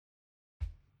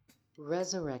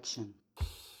Resurrection,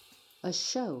 a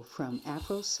show from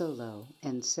Afro Solo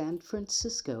and San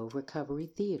Francisco Recovery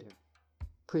Theater,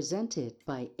 presented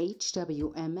by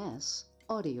HWMS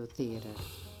Audio Theater.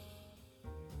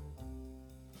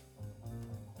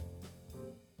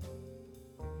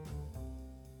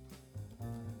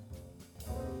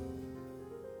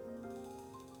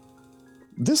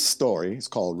 This story is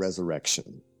called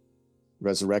Resurrection.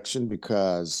 Resurrection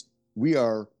because we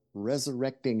are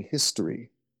resurrecting history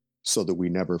so that we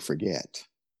never forget.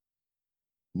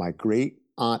 My great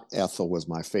Aunt Ethel was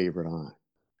my favorite aunt.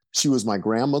 She was my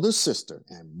grandmother's sister,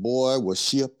 and boy, was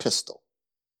she a pistol.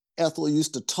 Ethel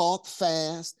used to talk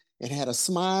fast and had a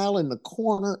smile in the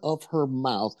corner of her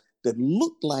mouth that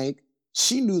looked like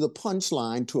she knew the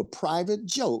punchline to a private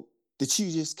joke that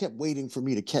she just kept waiting for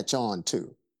me to catch on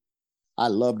to. I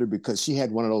loved her because she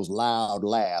had one of those loud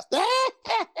laughs.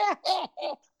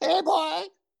 Hey, boy.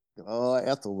 Oh,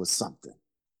 Ethel was something.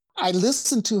 I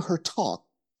listened to her talk,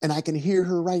 and I can hear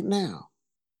her right now.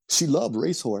 She loved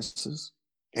racehorses,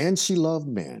 and she loved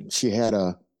men. She had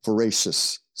a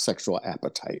voracious sexual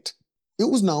appetite. It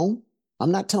was known.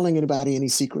 I'm not telling anybody any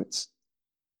secrets.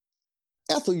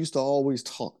 Ethel used to always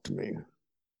talk to me.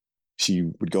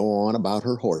 She would go on about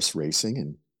her horse racing,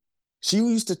 and she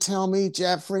used to tell me,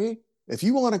 Jeffrey, if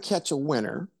you want to catch a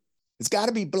winner, it's got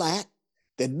to be black.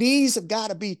 The knees have got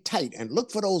to be tight, and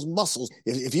look for those muscles.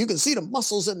 If you can see the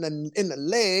muscles in the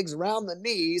legs around the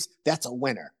knees, that's a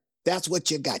winner. That's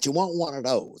what you got. You want one of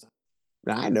those.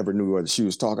 Now, I never knew whether she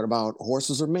was talking about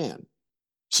horses or men.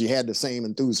 She had the same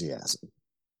enthusiasm.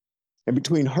 And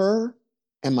between her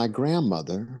and my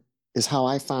grandmother is how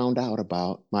I found out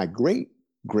about my great,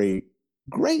 great,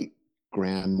 great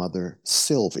grandmother,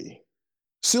 Sylvie.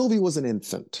 Sylvie was an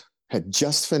infant, had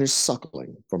just finished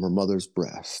suckling from her mother's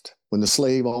breast when the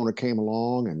slave owner came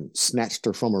along and snatched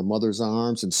her from her mother's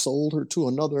arms and sold her to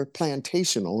another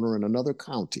plantation owner in another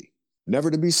county, never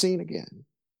to be seen again.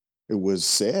 It was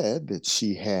said that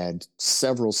she had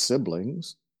several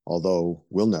siblings, although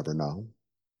we'll never know.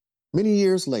 Many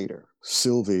years later,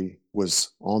 Sylvie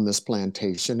was on this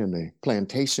plantation, and the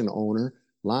plantation owner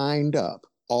lined up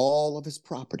all of his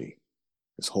property.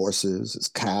 His horses, his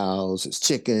cows, his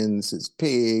chickens, his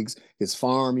pigs, his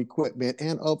farm equipment,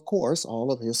 and of course,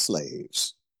 all of his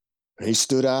slaves. He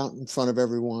stood out in front of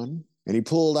everyone, and he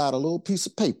pulled out a little piece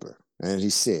of paper, and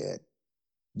he said,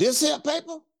 "This here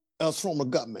paper is from the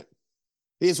government.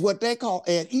 It's what they call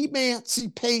an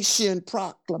Emancipation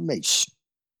Proclamation.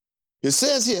 It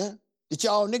says here that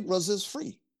y'all Negroes is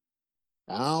free.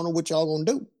 I don't know what y'all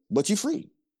gonna do, but you're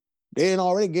free. They ain't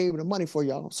already gave the money for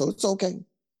y'all, so it's okay.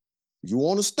 If you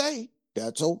want to stay,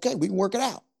 that's okay. We can work it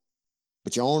out.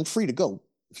 But you're on free to go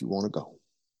if you want to go."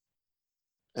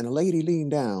 And a lady leaned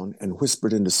down and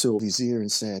whispered into Sylvie's ear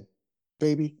and said,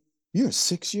 "Baby, you're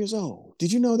 6 years old.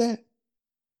 Did you know that?"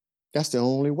 That's the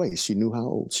only way she knew how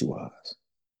old she was.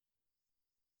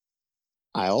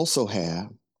 I also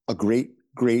have a great,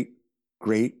 great,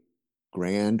 great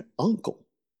grand uncle,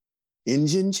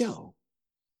 Injun Joe.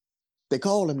 They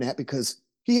called him that because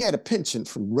he had a penchant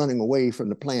from running away from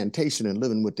the plantation and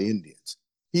living with the Indians.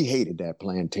 He hated that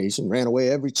plantation, ran away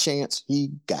every chance he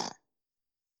got.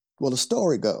 Well, the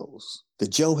story goes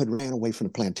that Joe had ran away from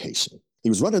the plantation. He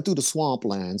was running through the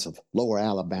swamplands of lower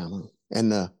Alabama,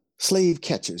 and the slave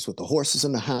catchers with the horses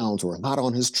and the hounds were hot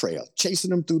on his trail,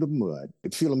 chasing him through the mud.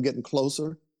 He'd feel him getting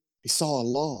closer. He saw a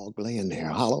log laying there,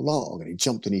 a hollow log, and he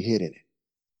jumped and he hid in it.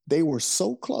 They were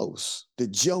so close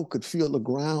that Joe could feel the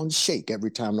ground shake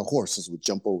every time the horses would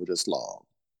jump over this log.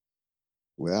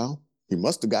 Well, he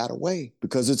must have got away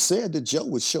because it said that Joe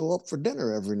would show up for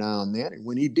dinner every now and then. And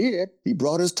when he did, he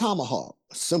brought his tomahawk,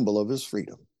 a symbol of his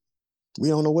freedom. We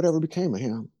don't know whatever became of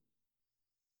him.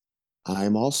 I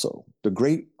am also the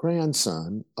great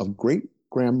grandson of great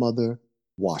grandmother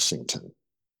Washington.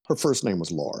 Her first name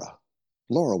was Laura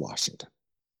Washington.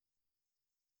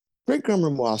 Great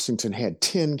grandmother Washington had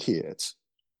 10 kids,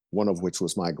 one of which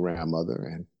was my grandmother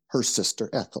and her sister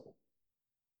Ethel.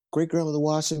 Great grandmother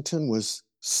Washington was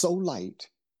so light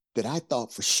that I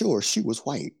thought for sure she was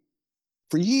white.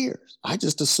 For years, I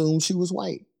just assumed she was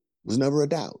white. It was never a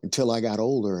doubt until I got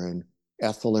older and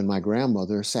Ethel and my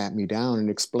grandmother sat me down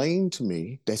and explained to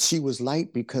me that she was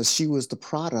light because she was the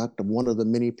product of one of the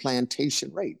many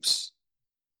plantation rapes.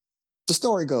 The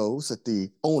story goes that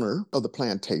the owner of the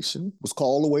plantation was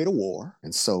called away to war,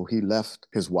 and so he left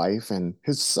his wife and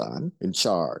his son in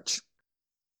charge.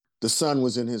 The son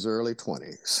was in his early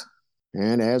 20s,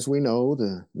 and as we know,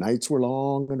 the nights were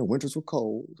long and the winters were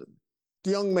cold. And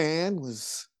the young man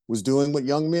was doing what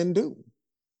young men do.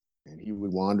 And he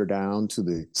would wander down to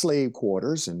the slave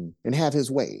quarters and have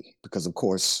his way because, of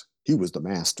course, He was the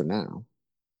master now.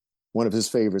 One of his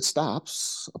favorite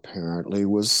stops, apparently,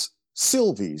 was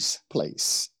Sylvie's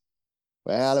place.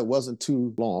 Well, it wasn't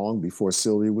too long before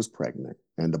Sylvie was pregnant,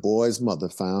 and the boy's mother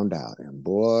found out, and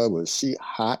boy, was she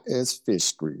hot as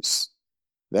fish grease.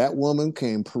 That woman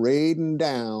came parading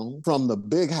down from the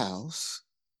big house,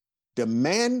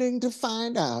 demanding to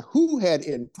find out who had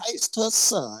enticed her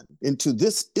son into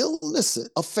this illicit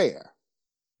affair.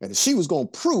 And she was going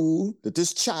to prove that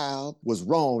this child was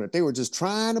wrong, that they were just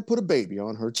trying to put a baby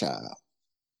on her child.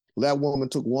 Well, that woman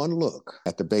took one look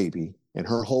at the baby, and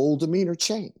her whole demeanor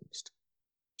changed.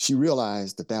 She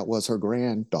realized that that was her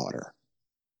granddaughter.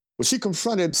 Well, she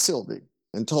confronted Sylvie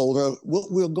and told her,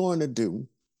 what we're going to do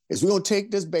is we're going to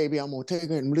take this baby, I'm going to take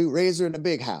her and raise her in the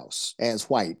big house as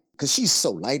white, because she's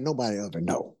so light, nobody will ever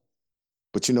know.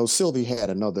 But you know, Sylvie had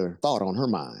another thought on her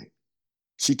mind.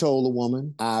 She told the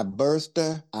woman, I birthed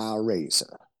her, I'll raise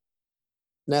her.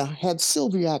 Now, had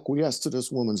Sylvie acquiesced to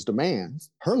this woman's demands,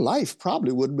 her life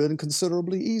probably would have been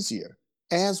considerably easier,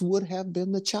 as would have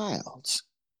been the child's.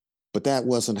 But that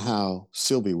wasn't how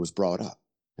Sylvie was brought up,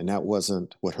 and that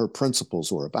wasn't what her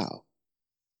principles were about.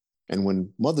 And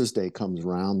when Mother's Day comes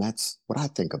around, that's what I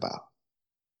think about.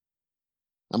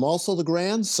 I'm also the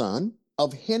grandson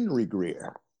of Henry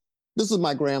Greer. This is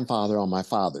my grandfather on my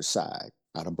father's side,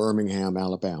 out of Birmingham,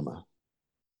 Alabama.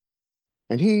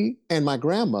 And he and my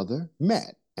grandmother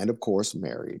met and, of course,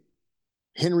 married.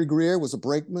 Henry Greer was a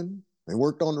brakeman and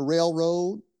worked on the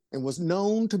railroad and was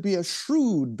known to be a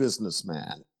shrewd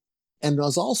businessman and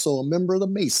was also a member of the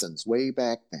Masons way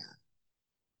back then.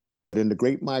 But in the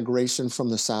Great Migration from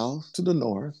the South to the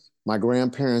North, my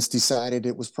grandparents decided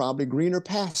it was probably greener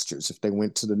pastures if they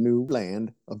went to the new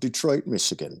land of Detroit,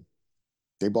 Michigan.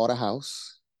 They bought a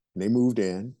house and they moved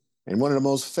in. And one of the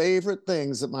most favorite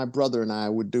things that my brother and I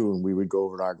would do when we would go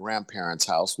over to our grandparents'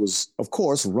 house was, of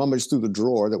course, rummage through the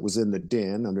drawer that was in the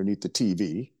den underneath the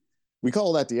TV. We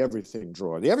call that the everything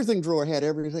drawer. The everything drawer had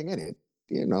everything in it.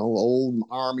 You know, old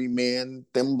army men,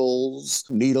 thimbles,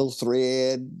 needle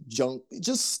thread, junk,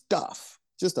 just stuff,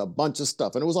 just a bunch of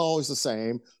stuff. And it was always the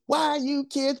same. Why are you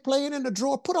kids playing in the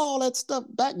drawer? Put all that stuff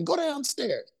back and go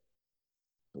downstairs.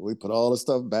 We put all the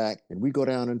stuff back and we go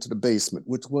down into the basement,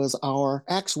 which was our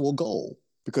actual goal.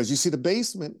 Because you see, the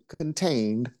basement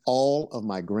contained all of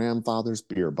my grandfather's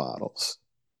beer bottles.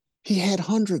 He had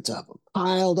hundreds of them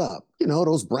piled up. You know,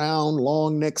 those brown,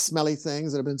 long neck, smelly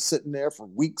things that have been sitting there for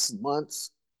weeks and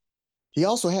months. He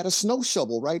also had a snow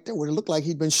shovel right there where it looked like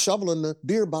he'd been shoveling the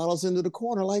beer bottles into the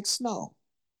corner like snow.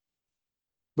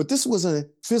 But this was a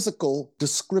physical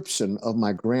description of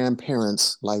my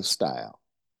grandparents' lifestyle.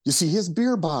 You see, his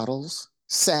beer bottles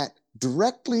sat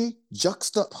directly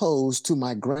juxtaposed to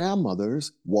my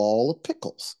grandmother's wall of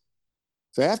pickles.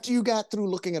 So after you got through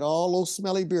looking at all those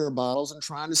smelly beer bottles and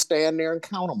trying to stand there and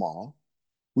count them all,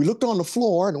 we looked on the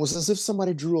floor and it was as if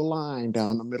somebody drew a line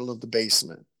down the middle of the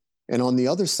basement. And on the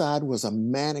other side was a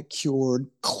manicured,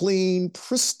 clean,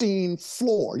 pristine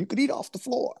floor. You could eat off the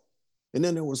floor. And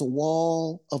then there was a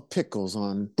wall of pickles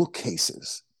on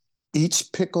bookcases.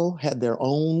 Each pickle had their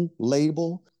own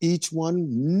label. Each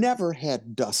one never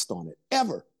had dust on it,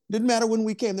 ever. Didn't matter when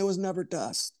we came, there was never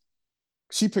dust.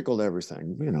 She pickled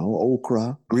everything, you know,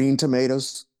 okra, green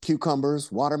tomatoes,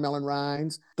 cucumbers, watermelon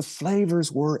rinds. The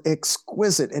flavors were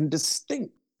exquisite and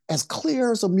distinct, as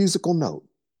clear as a musical note.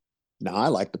 Now, I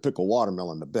like to pickle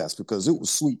watermelon the best because it was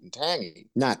sweet and tangy,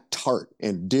 not tart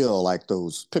and dill like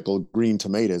those pickled green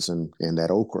tomatoes and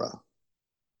that okra.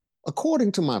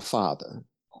 According to my father,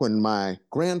 when my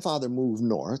grandfather moved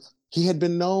north, he had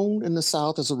been known in the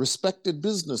South as a respected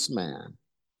businessman.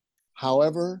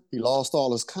 However, he lost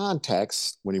all his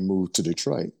contacts when he moved to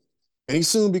Detroit, and he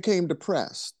soon became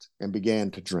depressed and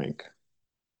began to drink.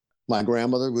 My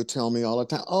grandmother would tell me all the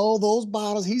time, oh, those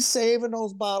bottles, he's saving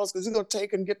those bottles because he's going to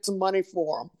take and get some money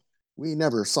for them. We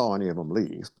never saw any of them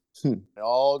leave.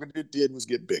 All it did was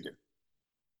get bigger.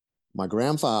 My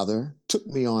grandfather took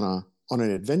me on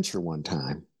an adventure one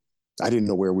time. I didn't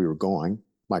know where we were going.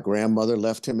 My grandmother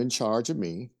left him in charge of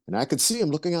me, and I could see him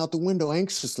looking out the window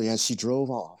anxiously as she drove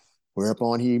off.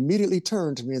 Whereupon he immediately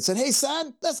turned to me and said, hey,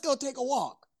 son, let's go take a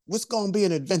walk. It's going to be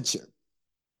an adventure.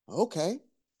 Okay.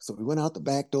 So we went out the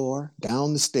back door,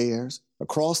 down the stairs,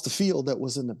 across the field that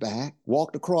was in the back,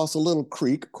 walked across a little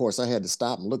creek. Of course, I had to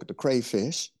stop and look at the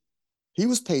crayfish. He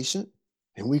was patient,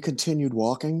 and we continued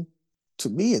walking. To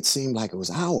me, it seemed like it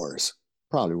was hours.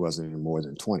 Probably wasn't even more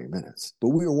than 20 minutes. But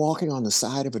we were walking on the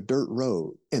side of a dirt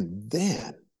road, and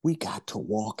then we got to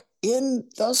walk in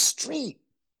the street.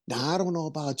 Now, I don't know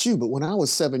about you, but when I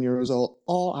was 7 years old,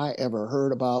 all I ever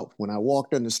heard about when I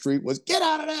walked in the street was, get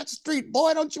out of that street,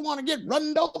 boy, don't you want to get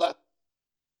run over?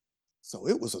 So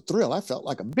it was a thrill. I felt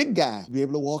like a big guy to be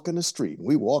able to walk in the street. And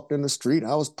we walked in the street.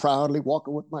 I was proudly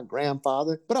walking with my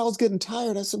grandfather, but I was getting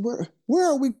tired. I said, where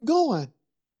are we going?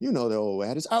 You know the old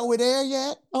adage, are we there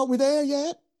yet? Are we there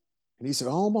yet? And he said,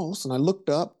 almost. And I looked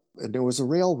up and there was a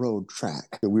railroad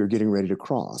track that we were getting ready to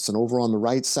cross. And over on the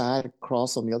right side,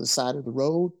 across on the other side of the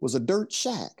road, was a dirt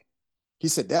shack. He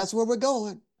said, that's where we're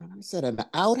going. And I said, an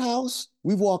outhouse?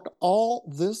 We've walked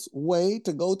all this way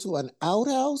to go to an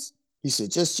outhouse? He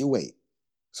said, just you wait.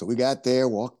 So we got there,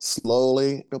 walked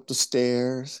slowly up the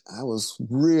stairs. I was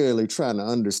really trying to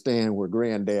understand where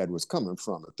Granddad was coming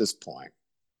from at this point.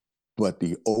 But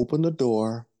he opened the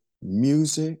door,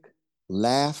 music,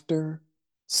 laughter,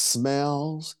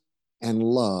 smells, and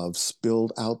love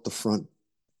spilled out the front.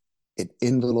 It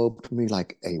enveloped me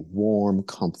like a warm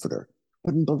comforter.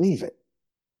 Couldn't believe it.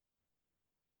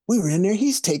 We were in there.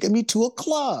 He's taking me to a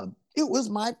club. It was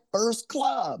my first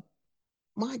club.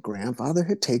 My grandfather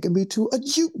had taken me to a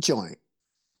juke joint.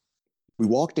 We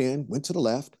walked in, went to the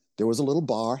left. There was a little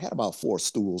bar, had about 4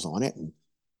 stools on it. And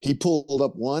he pulled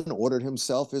up one, ordered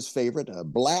himself his favorite, a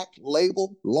black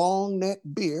label long neck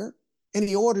beer, and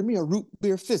he ordered me a root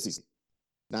beer fizzy.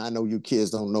 Now, I know you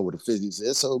kids don't know what a fizzy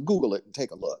is, so Google it and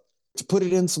take a look. To put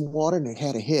it in some water, and it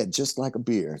had a head just like a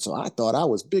beer. So I thought I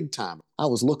was big time. I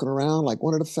was looking around like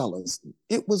one of the fellas.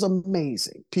 It was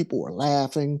amazing. People were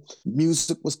laughing.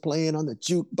 Music was playing on the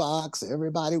jukebox.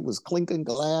 Everybody was clinking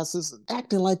glasses and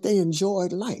acting like they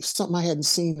enjoyed life, something I hadn't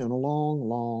seen in a long,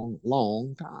 long,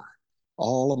 long time,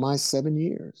 all of my 7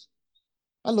 years.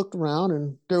 I looked around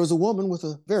and there was a woman with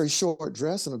a very short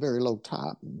dress and a very low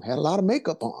top and had a lot of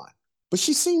makeup on. But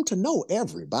she seemed to know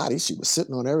everybody. She was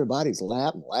sitting on everybody's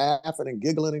lap and laughing and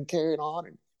giggling and carrying on.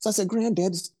 And so I said,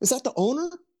 Granddad, is that the owner?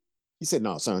 He said,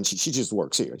 no, son, she just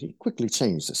works here. He quickly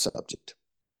changed the subject.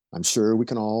 I'm sure we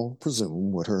can all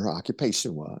presume what her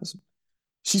occupation was.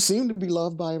 She seemed to be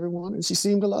loved by everyone, and she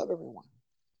seemed to love everyone.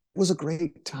 It was a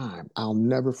great time. I'll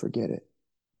never forget it.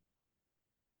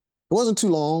 It wasn't too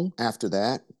long after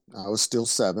that. I was still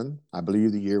 7. I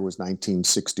believe the year was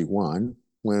 1961.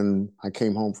 When I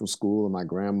came home from school and my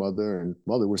grandmother and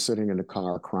mother were sitting in the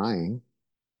car crying,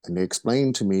 and they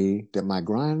explained to me that my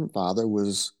grandfather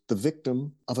was the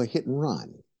victim of a hit and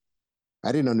run.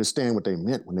 I didn't understand what they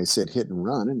meant when they said hit and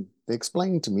run, and they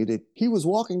explained to me that he was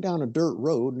walking down a dirt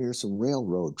road near some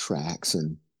railroad tracks,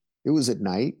 and it was at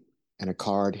night, and a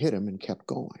car had hit him and kept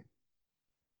going.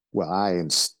 Well, I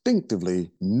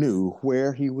instinctively knew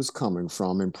where he was coming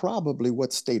from and probably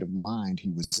what state of mind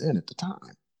he was in at the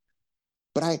time.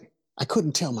 But I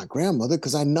couldn't tell my grandmother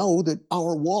because I know that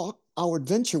our walk, our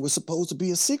adventure was supposed to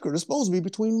be a secret. It was supposed to be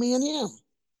between me and him.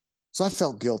 So I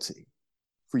felt guilty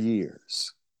for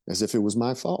years, as if it was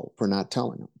my fault for not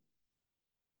telling him.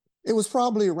 It was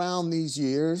probably around these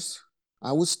years,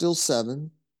 I was still 7,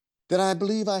 that I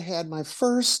believe I had my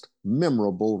first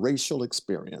memorable racial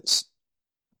experience.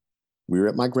 We were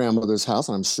at my grandmother's house,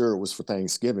 and I'm sure it was for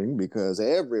Thanksgiving because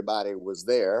everybody was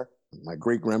there. My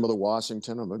great-grandmother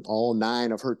Washington, and all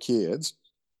 9 of her kids.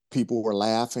 People were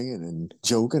laughing and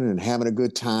joking and having a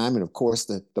good time. And of course,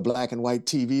 the black and white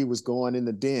TV was going in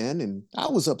the den. And I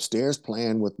was upstairs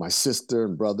playing with my sister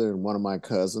and brother and one of my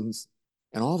cousins.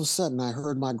 And all of a sudden, I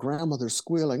heard my grandmother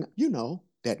squealing, you know,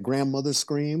 that grandmother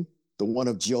scream, the one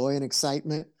of joy and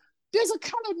excitement. There's a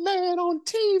colored man on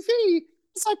TV.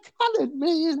 There's a colored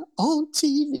man on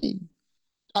TV.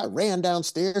 I ran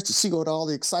downstairs to see what all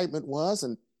the excitement was.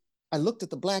 And I looked at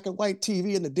the black and white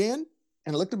TV in the den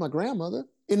and I looked at my grandmother.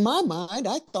 In my mind,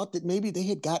 I thought that maybe they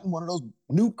had gotten one of those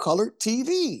new colored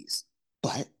TVs.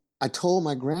 But I told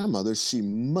my grandmother she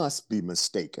must be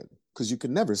mistaken because you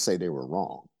could never say they were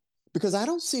wrong because I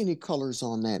don't see any colors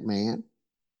on that man.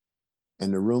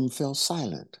 And the room fell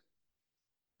silent.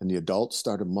 And the adults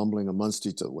started mumbling amongst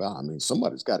each other. Well, I mean,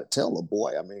 somebody's got to tell the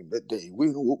boy. I mean,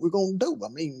 what we're going to do? I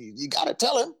mean, you got to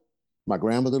tell him. My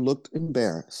grandmother looked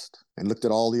embarrassed and looked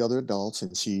at all the other adults,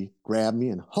 and she grabbed me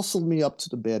and hustled me up to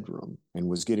the bedroom and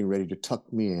was getting ready to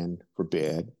tuck me in for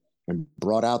bed and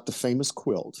brought out the famous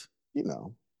quilt, you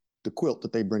know, the quilt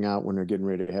that they bring out when they're getting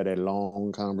ready to have that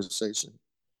long conversation.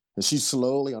 And she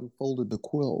slowly unfolded the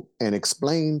quilt and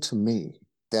explained to me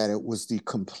that it was the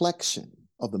complexion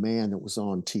of the man that was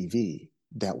on TV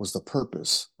that was the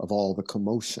purpose of all the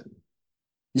commotion.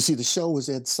 You see, the show was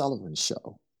Ed Sullivan's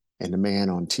show, and the man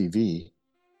on TV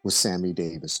was Sammy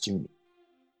Davis Jr.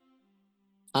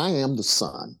 I am the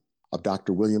son of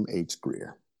Dr. William H.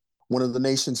 Greer, one of the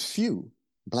nation's few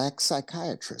Black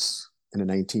psychiatrists in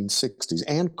the 1960s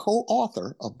and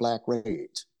co-author of Black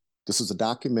Rage. This is a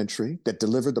documentary that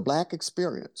delivered the Black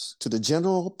experience to the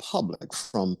general public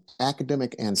from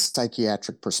academic and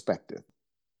psychiatric perspective.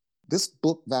 This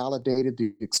book validated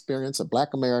the experience of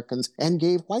Black Americans and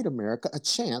gave white America a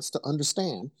chance to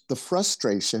understand the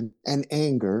frustration and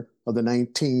anger of the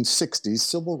 1960s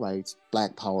civil rights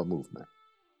Black Power movement.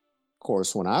 Of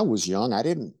course, when I was young, I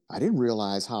didn't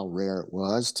realize how rare it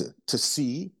was to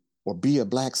see or be a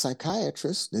Black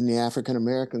psychiatrist in the African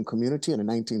American community in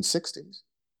the 1960s.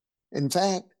 In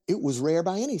fact, it was rare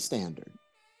by any standard.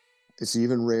 It's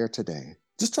even rare today.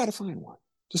 Just try to find one.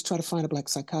 Just try to find a Black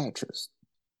psychiatrist.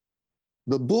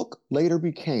 The book later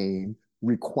became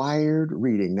required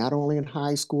reading, not only in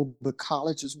high school, but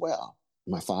college as well.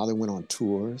 My father went on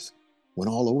tours, went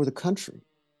all over the country.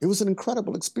 It was an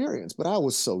incredible experience, but I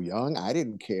was so young, I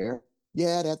didn't care.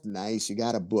 Yeah, that's nice, you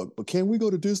got a book, but can we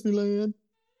go to Disneyland?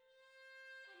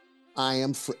 I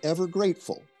am forever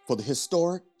grateful for the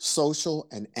historic, social,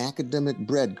 and academic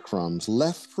breadcrumbs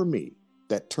left for me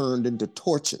that turned into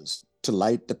torches to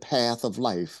light the path of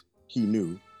life he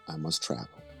knew I must travel.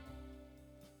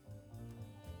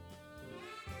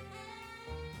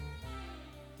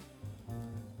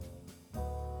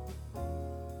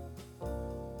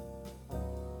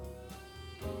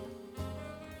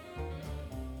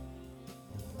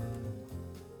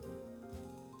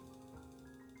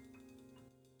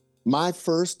 My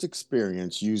first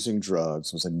experience using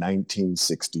drugs was in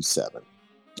 1967.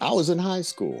 I was in high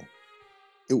school.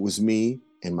 It was me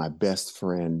and my best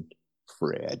friend,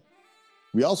 Fred.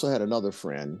 We also had another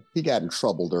friend. He got in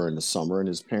trouble during the summer, and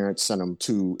his parents sent him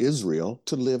to Israel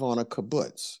to live on a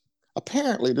kibbutz.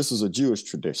 Apparently, this is a Jewish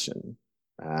tradition.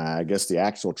 I guess the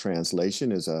actual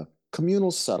translation is a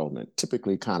communal settlement,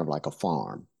 typically kind of like a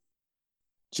farm.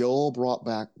 Joel brought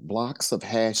back blocks of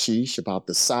hashish about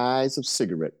the size of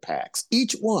cigarette packs,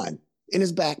 each one in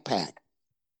his backpack.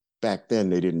 Back then,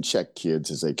 they didn't check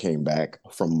kids as they came back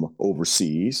from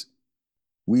overseas.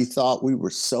 We thought we were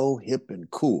so hip and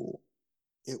cool.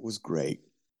 It was great.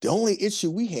 The only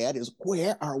issue we had is,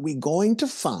 where are we going to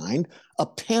find a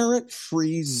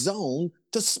parent-free zone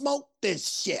to smoke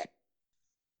this shit?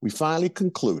 We finally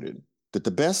concluded that the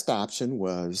best option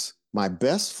was my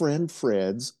best friend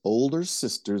Fred's older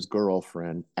sister's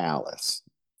girlfriend, Alice.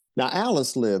 Now,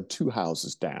 Alice lived 2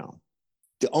 houses down.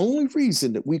 The only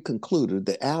reason that we concluded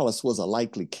that Alice was a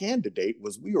likely candidate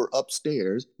was we were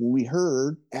upstairs when we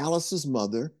heard Alice's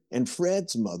mother and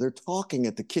Fred's mother talking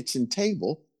at the kitchen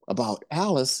table about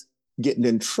Alice getting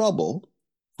in trouble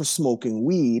for smoking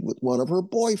weed with one of her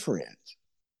boyfriends.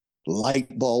 The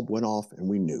light bulb went off and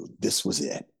we knew this was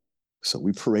it. So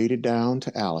we paraded down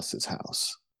to Alice's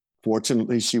house.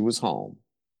 Fortunately, she was home.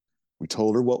 We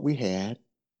told her what we had.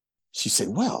 She said,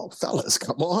 well, fellas,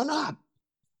 come on up.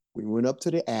 We went up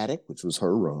to the attic, which was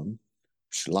her room.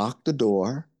 She locked the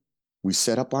door. We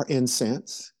set up our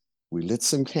incense. We lit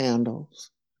some candles.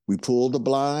 We pulled the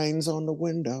blinds on the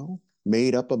window,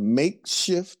 made up a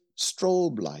makeshift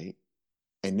strobe light,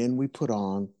 and then we put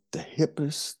on the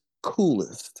hippest,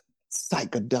 coolest,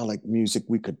 psychedelic music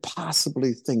we could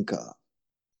possibly think of.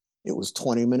 It was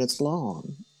 20 minutes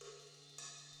long.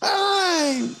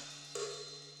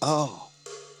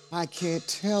 I can't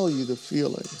tell you the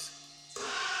feelings.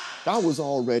 I was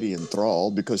already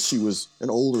enthralled because she was an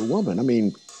older woman. I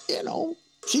mean,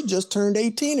 she just turned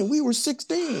 18 and we were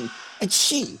 16. And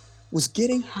she was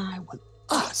getting high with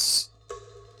us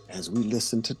as we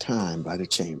listened to Time by the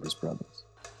Chambers Brothers.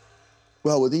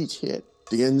 Well, with each hit,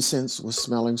 the incense was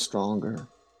smelling stronger.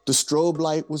 The strobe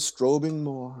light was strobing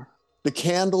more. The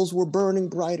candles were burning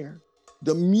brighter.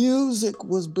 The music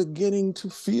was beginning to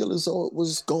feel as though it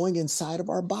was going inside of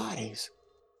our bodies.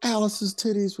 Alice's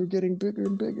titties were getting bigger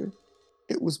and bigger.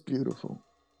 It was beautiful.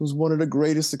 It was one of the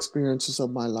greatest experiences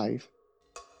of my life.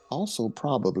 Also,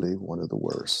 probably one of the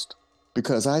worst,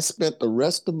 because I spent the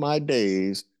rest of my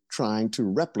days trying to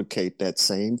replicate that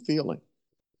same feeling.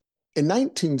 In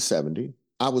 1970,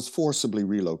 I was forcibly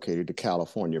relocated to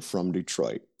California from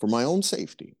Detroit for my own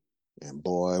safety. And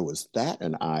boy, was that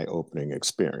an eye-opening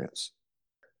experience.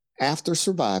 After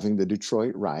surviving the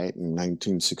Detroit riot in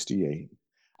 1968,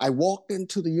 I walked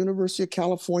into the University of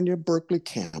California, Berkeley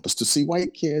campus to see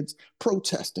white kids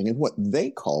protesting in what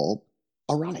they called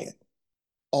a riot,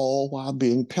 all while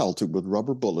being pelted with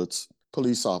rubber bullets,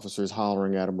 police officers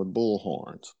hollering at them with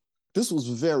bullhorns. This was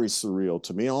very surreal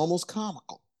to me, almost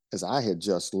comical, as I had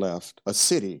just left a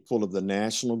city full of the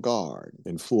National Guard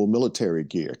in full military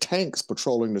gear, tanks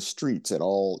patrolling the streets at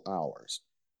all hours,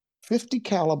 50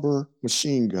 caliber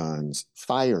machine guns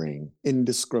firing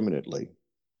indiscriminately.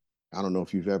 I don't know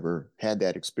if you've ever had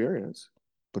that experience,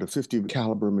 but a 50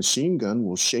 caliber machine gun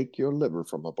will shake your liver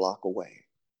from a block away.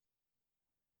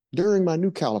 During my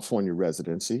new California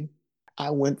residency,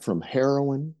 I went from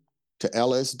heroin to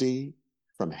LSD,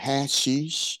 from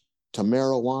hashish to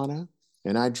marijuana,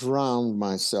 and I drowned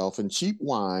myself in cheap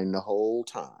wine the whole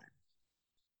time.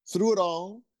 Through it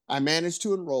all, I managed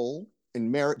to enroll in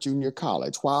Merritt Junior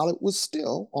College while it was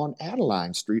still on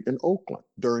Adeline Street in Oakland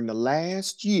during the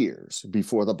last years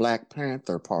before the Black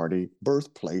Panther Party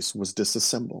birthplace was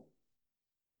disassembled.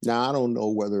 Now, I don't know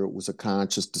whether it was a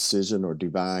conscious decision or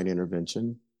divine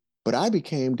intervention, but I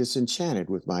became disenchanted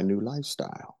with my new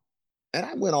lifestyle. And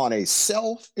I went on a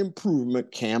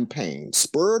self-improvement campaign,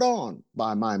 spurred on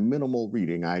by my minimal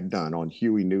reading I'd done on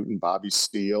Huey Newton, Bobby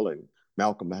Seale, and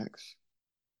Malcolm X.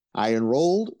 I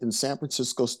enrolled in San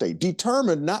Francisco State,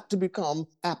 determined not to become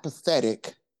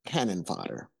apathetic cannon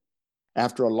fodder.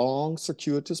 After a long,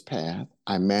 circuitous path,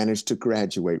 I managed to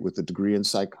graduate with a degree in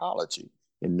psychology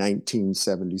in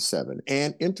 1977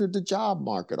 and entered the job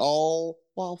market, all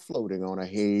while floating on a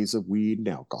haze of weed and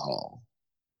alcohol.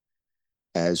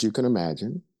 As you can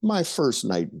imagine, my first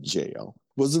night in jail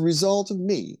was the result of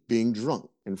me being drunk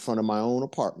in front of my own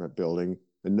apartment building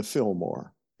in the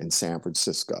Fillmore in San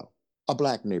Francisco, a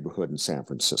Black neighborhood in San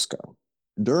Francisco,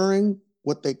 during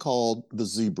what they called the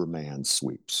Zebra Man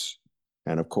sweeps.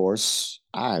 And of course,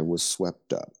 I was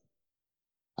swept up.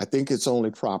 I think it's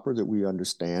only proper that we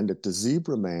understand that the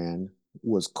Zebra Man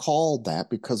was called that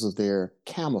because of their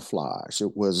camouflage.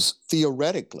 It was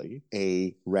theoretically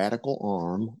a radical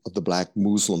arm of the Black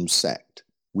Muslim sect.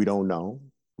 We don't know.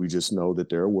 We just know that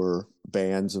there were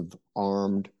bands of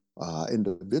armed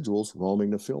individuals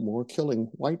roaming the Fillmore, killing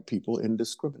white people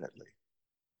indiscriminately.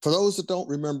 For those that don't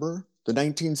remember, the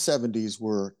 1970s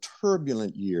were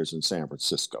turbulent years in San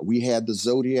Francisco. We had the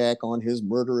Zodiac on his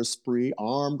murderous spree,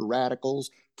 armed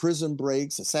radicals, prison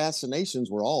breaks, assassinations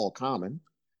were all common.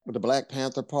 The Black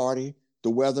Panther Party, the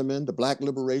Weathermen, the Black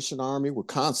Liberation Army were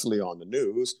constantly on the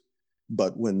news.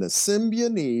 But when the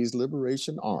Symbionese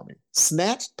Liberation Army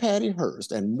snatched Patty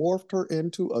Hearst and morphed her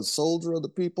into a soldier of the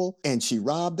people, and she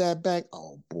robbed that bank,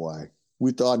 oh boy,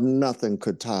 we thought nothing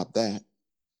could top that.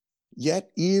 Yet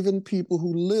even people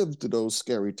who lived through those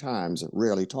scary times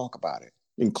rarely talk about it,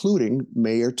 including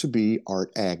Mayor-to-be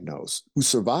Art Agnos, who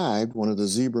survived one of the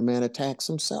Zebra Man attacks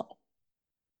himself.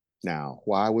 Now,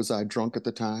 why was I drunk at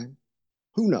the time?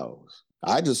 Who knows?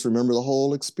 I just remember the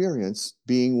whole experience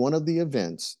being one of the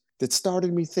events that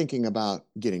started me thinking about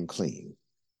getting clean.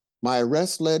 My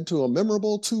arrest led to a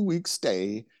memorable 2-week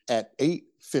stay at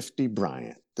 850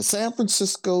 Bryant, the San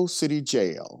Francisco City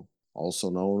Jail,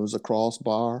 also known as the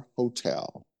Crossbar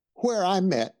Hotel, where I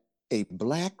met a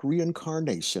Black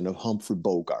reincarnation of Humphrey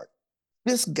Bogart.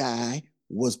 This guy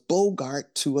was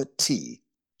Bogart to a T.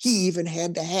 He even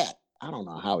had the hat. I don't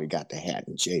know how he got the hat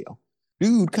in jail.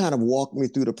 Dude kind of walked me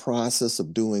through the process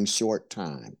of doing short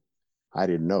time. I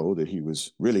didn't know that he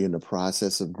was really in the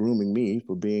process of grooming me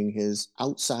for being his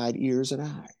outside ears and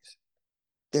eyes.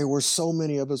 There were so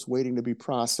many of us waiting to be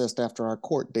processed after our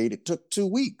court date. It took 2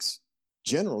 weeks.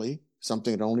 Generally,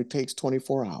 something that only takes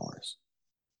 24 hours.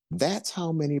 That's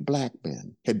how many Black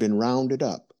men had been rounded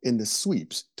up in the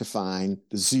sweeps to find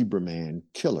the Zebra Man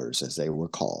killers, as they were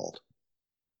called.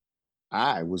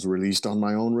 I was released on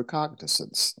my own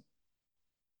recognizance.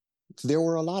 There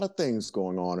were a lot of things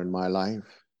going on in my life,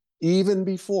 even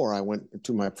before I went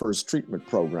to my first treatment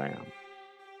program.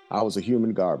 I was a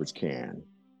human garbage can.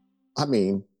 I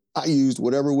mean, I used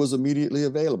whatever was immediately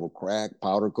available: crack,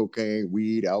 powder cocaine,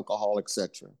 weed, alcohol,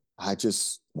 etc. I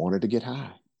just wanted to get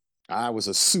high. I was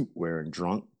a suit-wearing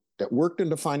drunk that worked in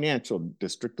the financial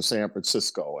district of San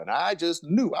Francisco, and I just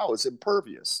knew I was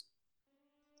impervious.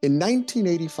 In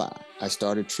 1985, I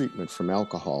started treatment from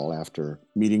alcohol after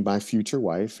meeting my future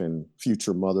wife and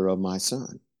future mother of my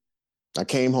son. I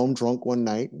came home drunk one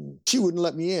night, and she wouldn't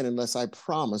let me in unless I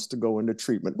promised to go into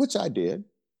treatment, which I did.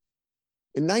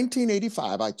 In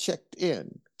 1985, I checked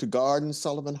in to Garden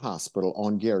Sullivan Hospital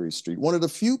on Geary Street, one of the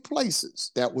few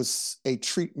places that was a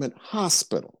treatment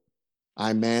hospital.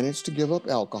 I managed to give up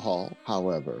alcohol.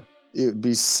 However, it would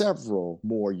be several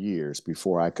more years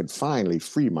before I could finally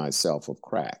free myself of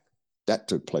crack. That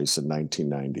took place in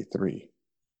 1993.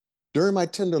 During my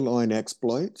Tenderloin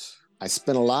exploits, I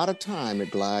spent a lot of time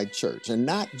at Glide Church, and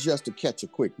not just to catch a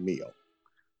quick meal.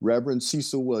 Reverend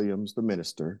Cecil Williams, the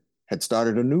minister, had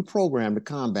started a new program to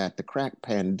combat the crack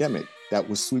pandemic that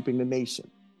was sweeping the nation.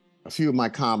 A few of my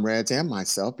comrades and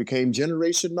myself became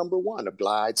generation number 1 of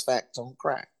Glide's Facts on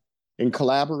Crack. In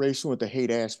collaboration with the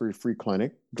Haight-Ashbury Free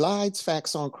Clinic, Glide's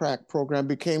Facts on Crack program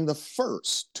became the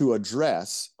first to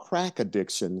address crack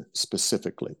addiction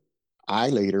specifically. I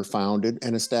later founded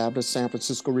and established San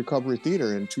Francisco Recovery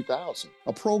Theater in 2000,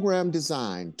 a program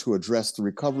designed to address the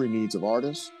recovery needs of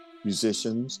artists,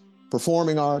 musicians,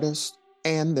 performing artists,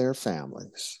 and their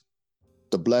families.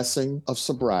 The blessing of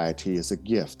sobriety is a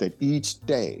gift that each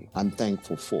day I'm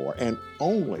thankful for, and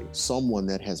only someone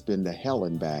that has been to hell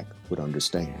and back would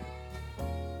understand.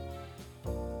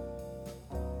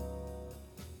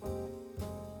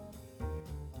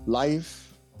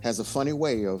 Life has a funny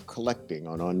way of collecting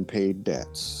on unpaid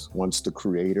debts once the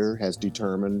Creator has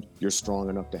determined you're strong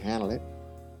enough to handle it.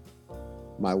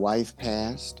 My wife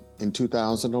passed in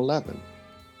 2011,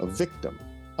 a victim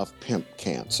of pimp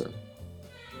cancer.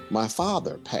 My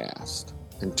father passed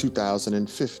in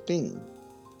 2015,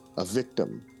 a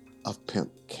victim of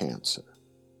pimp cancer.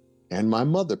 And my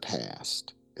mother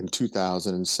passed in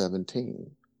 2017,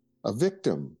 a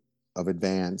victim of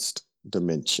advanced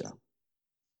dementia.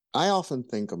 I often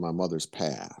think of my mother's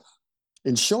path.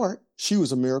 In short, she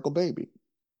was a miracle baby.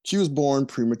 She was born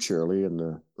prematurely in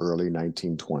the early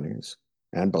 1920s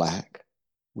and Black,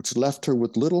 which left her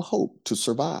with little hope to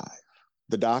survive.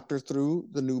 The doctor threw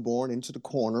the newborn into the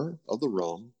corner of the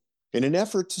room in an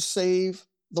effort to save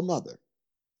the mother.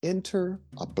 Enter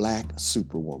a Black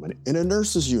superwoman in a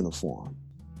nurse's uniform.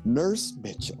 Nurse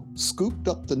Mitchell scooped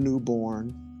up the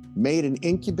newborn, made an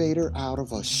incubator out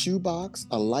of a shoebox,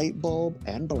 a light bulb,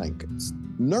 and blankets.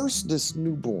 Nursed this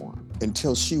newborn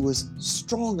until she was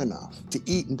strong enough to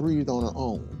eat and breathe on her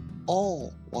own,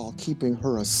 all while keeping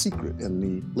her a secret in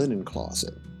the linen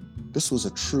closet. This was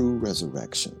a true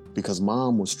resurrection because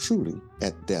Mom was truly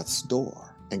at death's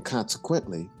door, and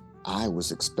consequently, I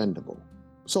was expendable.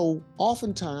 So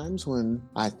oftentimes when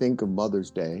I think of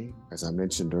Mother's Day, as I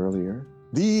mentioned earlier,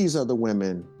 these are the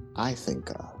women I think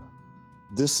of.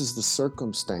 This is the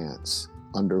circumstance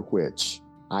under which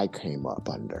I came up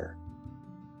under.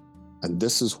 And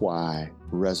this is why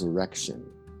resurrection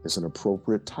is an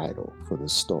appropriate title for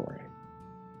this story.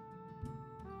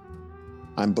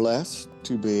 I'm blessed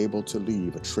to be able to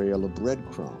leave a trail of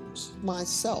breadcrumbs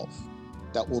myself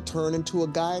that will turn into a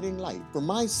guiding light for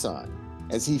my son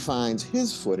as he finds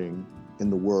his footing in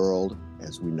the world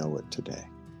as we know it today.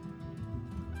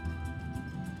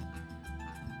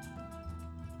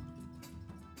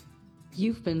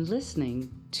 You've been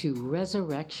listening to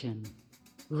Resurrection,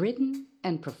 written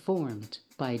and performed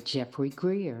by Jeffrey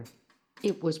Greer.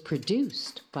 It was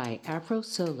produced by Afro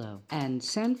Solo and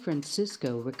San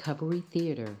Francisco Recovery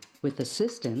Theater with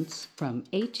assistance from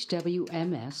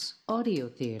HWMS Audio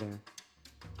Theater.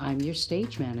 I'm your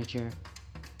stage manager.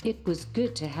 It was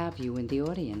good to have you in the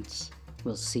audience.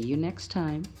 We'll see you next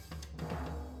time.